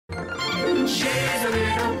She's a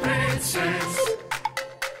little princess.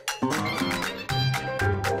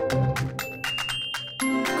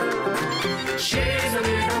 She's a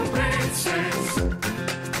little princess.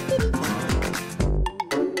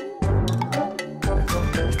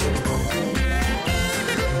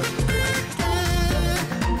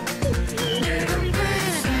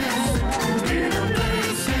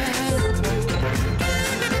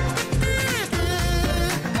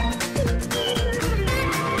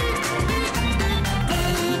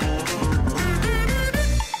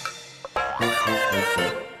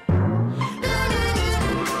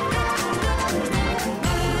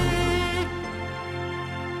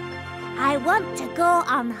 I want to go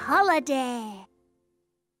on holiday.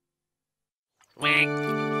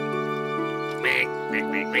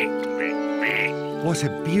 What a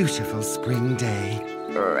beautiful spring day.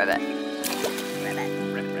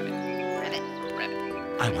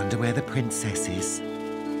 I wonder where the princess is.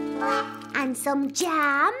 And some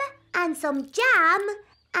jam, and some jam,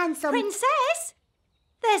 and some... Princess,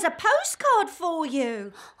 there's a postcard for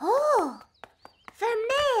you. Oh, for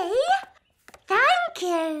me? Thank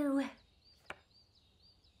you.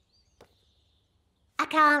 I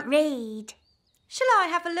can't read. Shall I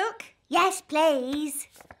have a look? Yes, please.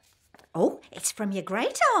 Oh, it's from your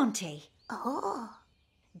great auntie. Oh.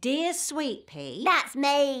 Dear Sweet Pea, That's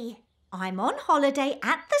me. I'm on holiday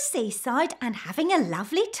at the seaside and having a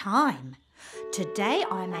lovely time. Today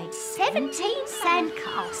I made 17 sand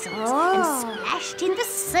castles and splashed in the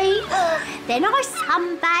sea. Then I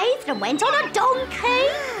sunbathed and went on a donkey.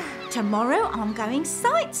 Tomorrow I'm going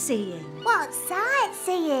sightseeing. What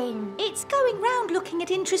sightseeing? It's going round looking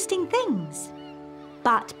at interesting things.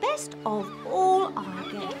 But best of all, I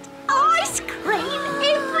get Ice cream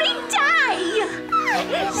every day.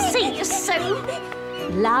 See you soon.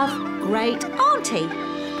 love, Great Aunty.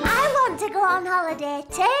 I want to go on holiday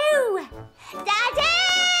too. Daddy!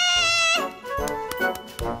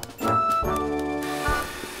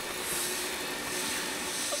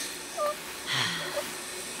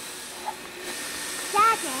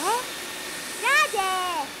 Daddy!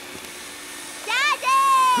 Daddy!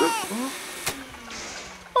 Daddy!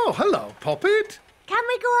 Oh, hello, Poppet. Can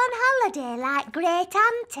we go on holiday like Great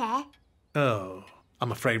Aunty? Oh,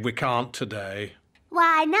 I'm afraid we can't today.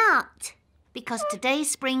 Why not? Because today's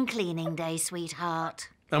spring cleaning day, sweetheart.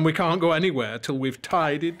 And we can't go anywhere till we've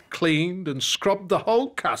tidied, cleaned and scrubbed the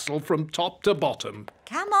whole castle from top to bottom.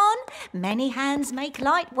 Come on, many hands make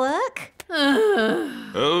light work.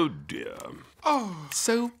 Oh, dear. Oh,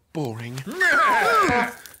 so boring.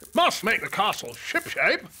 Must make the castle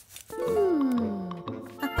shipshape.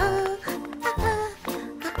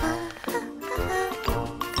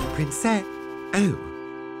 Princess.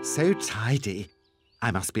 Oh, so tidy. I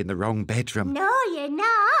must be in the wrong bedroom. No, you're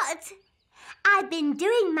not. I've been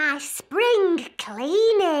doing my spring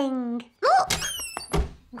cleaning. Look!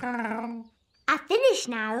 I finished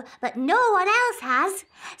now, but no one else has.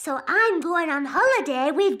 So I'm going on holiday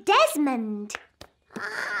with Desmond.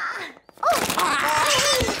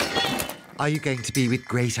 Are you going to be with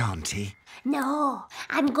Great Aunty? No,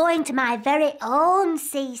 I'm going to my very own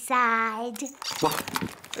seaside. Just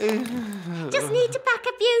need to pack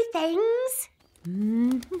a few things.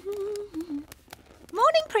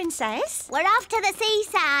 Morning, Princess. We're off to the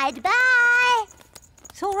seaside. Bye.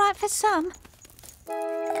 It's all right for some.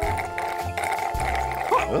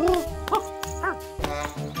 Ooh,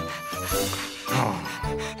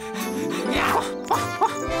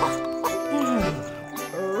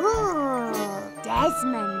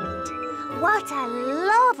 Desmond, what a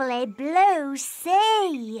lovely blue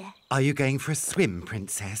sea. Are you going for a swim,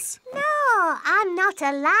 Princess? No, I'm not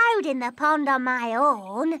allowed in the pond on my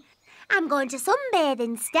own. I'm going to sunbathe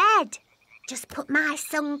instead. Just put my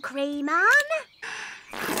sun cream on.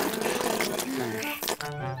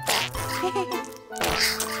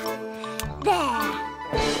 There.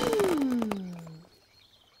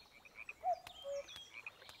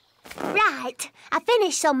 Right, I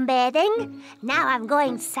finished sunbathing. Now I'm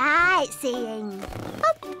going sightseeing.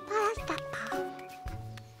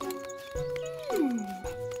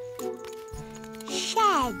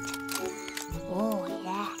 Shed. Oh,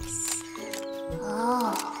 yes.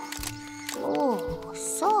 Oh,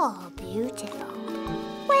 so beautiful.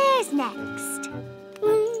 Where's next?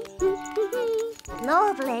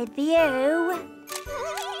 Lovely view.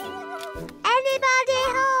 Anybody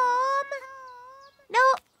home? No.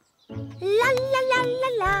 La la la la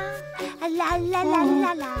la. La la la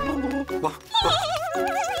la la.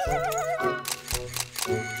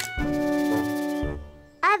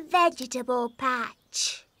 A vegetable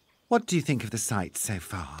patch. What do you think of the sights so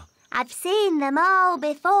far? I've seen them all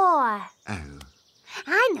before. Oh.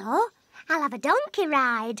 I know. I'll have a donkey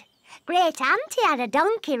ride. Great Aunty had a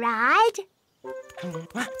donkey ride.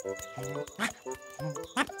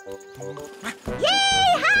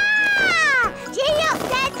 Yee-haw! Gee up,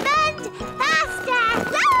 Desmond! Faster!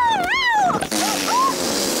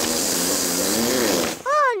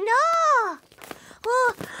 Oh, no!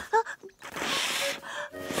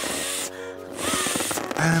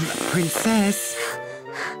 Princess,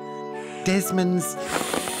 Desmond's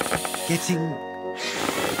getting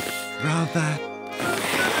rather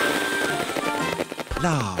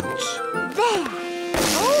large. There!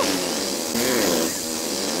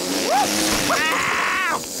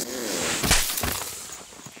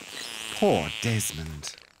 Poor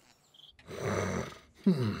Desmond.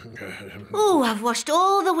 Oh, I've washed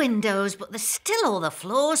all the windows, but there's still all the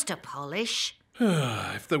floors to polish.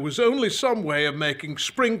 If there was only some way of making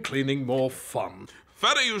spring cleaning more fun.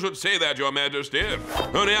 Funny you should say that, Your Majesty.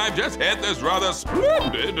 Only I've just had this rather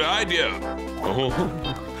splendid idea.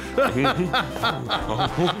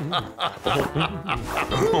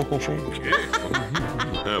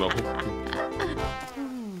 Hello.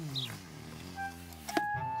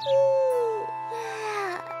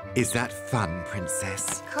 Is that fun,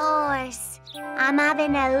 Princess? Of course. I'm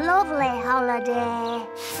having a lovely holiday.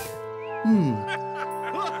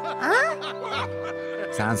 Huh?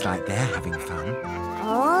 Sounds like they're having fun.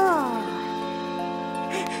 Oh.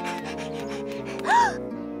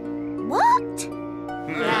 What?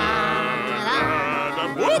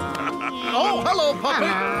 Oh, hello,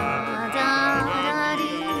 puppy.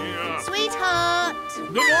 Sweetheart.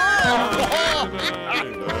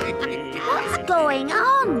 What's going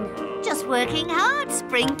on? Just working hard,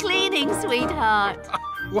 spring cleaning, sweetheart.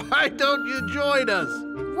 Why don't you join us?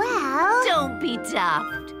 Well, Don't be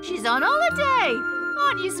daft. She's on holiday,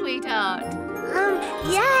 aren't you, sweetheart?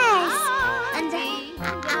 yes. And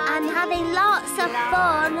I'm having lots of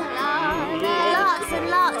fun. Lots and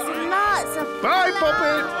lots and lots of Bye,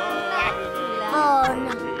 puppy. fun.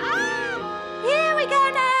 Here we go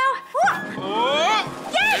now.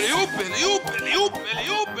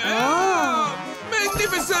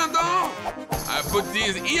 Magnificent, huh? I put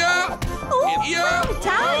these here, and here.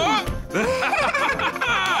 Done.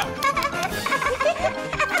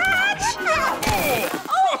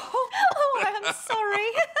 Oh, I'm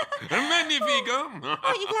sorry. Magnifique, huh?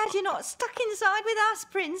 Aren't you glad you're not stuck inside with us,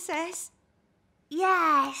 Princess?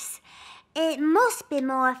 Yes. It must be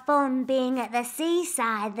more fun being at the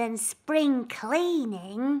seaside than spring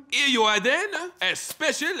cleaning. Here you are then, a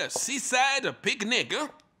special seaside picnic.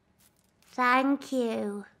 Thank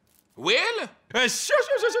you. Well, Some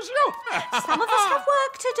of us have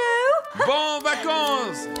work to do. bon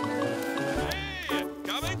vacances. Hey,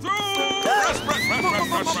 coming through.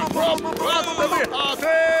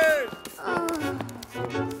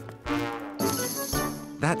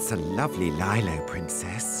 That's a lovely Lilo,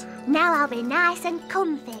 Princess. Now I'll be nice and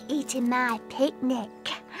comfy eating my picnic.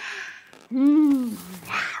 Now.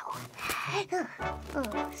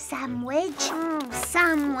 Sandwich.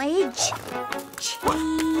 Sandwich.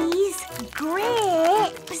 Cheese.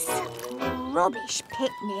 Grapes. Rubbish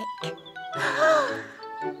picnic.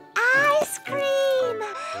 Ice cream.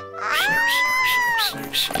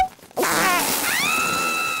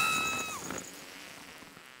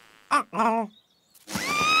 Uh-oh.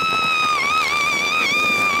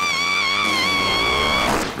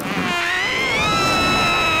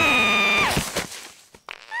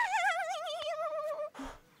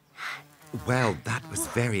 Well, that was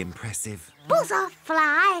very impressive. Buzz off,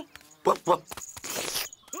 fly.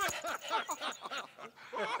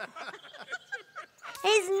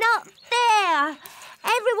 It's not fair.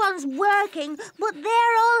 Everyone's working, but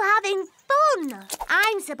they're all having fun.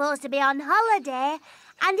 I'm supposed to be on holiday,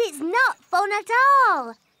 and it's not fun at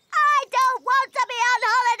all. I don't want to be on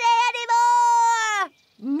holiday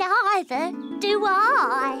anymore. Neither do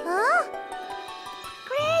I. Huh?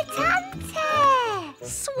 Great Aunty!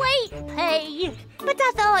 Sweet pea! But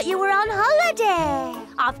I thought you were on holiday.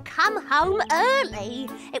 I've come home early.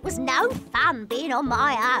 It was no fun being on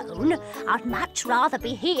my own. I'd much rather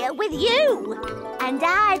be here with you. And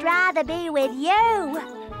I'd rather be with you.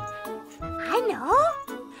 I know.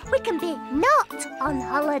 We can be not on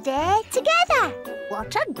holiday together.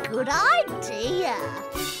 What a good idea.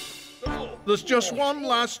 There's just one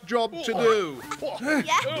last job to do.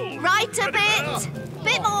 Yeah, right a bit.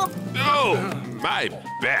 Bit more. Oh, my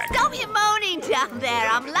back. Stop your moaning down there.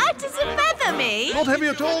 I'm light as a feather, me. Not heavy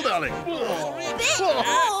at all, darling. Bit more.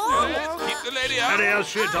 Keep the lady out. Anyhow,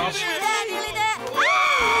 shit off. Nearly there.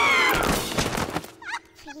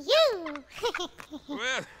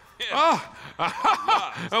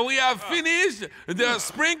 Well, we have finished the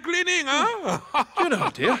spring cleaning, huh? You know,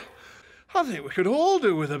 dear, I think we could all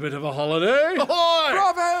do with a bit of a holiday. Ahoy!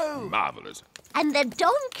 Bravo! Marvellous. And the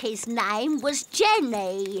donkey's name was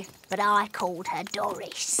Jenny, but I called her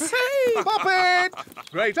Doris. Hey, Puppet!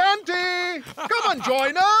 Great Aunty! Come and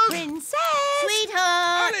join us! Princess!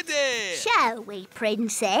 Sweetheart! Holiday! Shall we,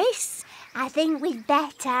 Princess? I think we'd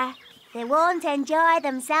better. They won't enjoy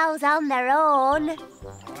themselves on their own. Giddy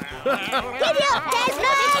up,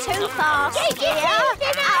 Desmond! Too fast, dear.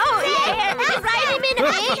 Oh, yeah, right him in a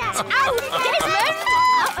bit. Oh,